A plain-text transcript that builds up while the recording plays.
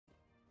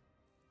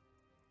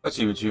Let's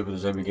see YouTube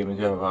because every gaming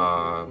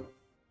have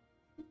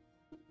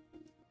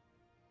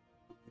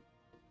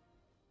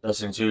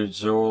Destiny 2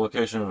 Zero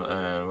location,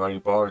 and Roddy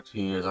Bart,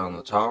 he is on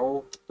the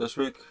tower this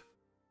week.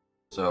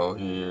 So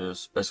he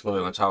is basically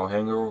in the tower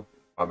hangar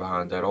right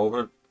behind that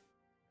orbit.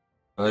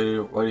 What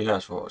do you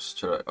have for us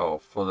today? Oh,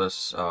 for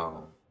this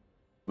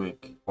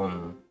week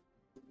from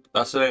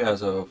yesterday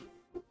as of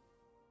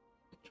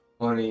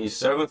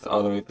 27th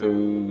all the way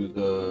through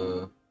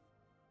the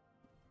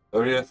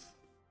 30th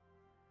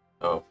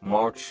of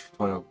March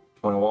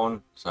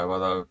 2021. Sorry about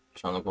that.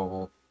 Trying to look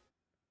over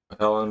my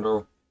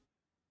calendar.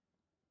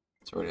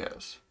 That's what he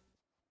has.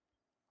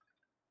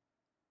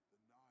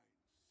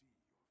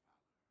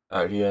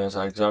 He has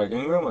Exotic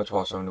Ingram at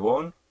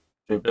 1271,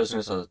 Street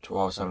Business at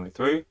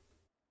 1273.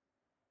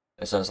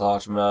 It says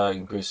large mag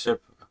increased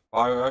ship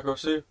fire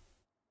accuracy.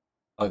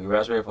 Lucky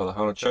Raspberry for the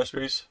 100 chest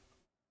piece.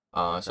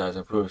 It says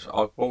improves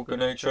arc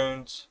grenade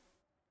chains.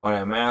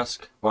 One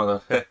mask, one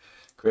of the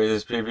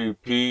craziest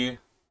PvP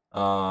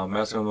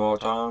maximum more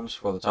times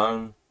for the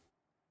Titan.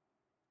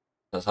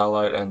 It says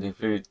highlight and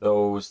defeat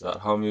those that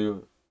harm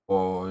you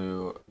for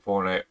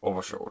an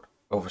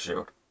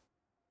overshield.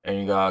 And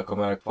you got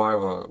Chromatic Fire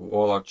with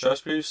Warlock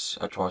chest piece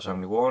at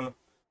 1271.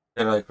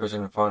 And like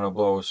precision final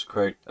blows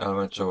create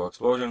elemental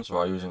explosions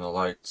while using a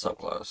light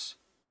subclass.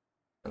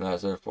 And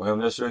that's it for him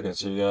this week, and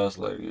see you guys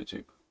later,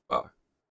 YouTube. Bye.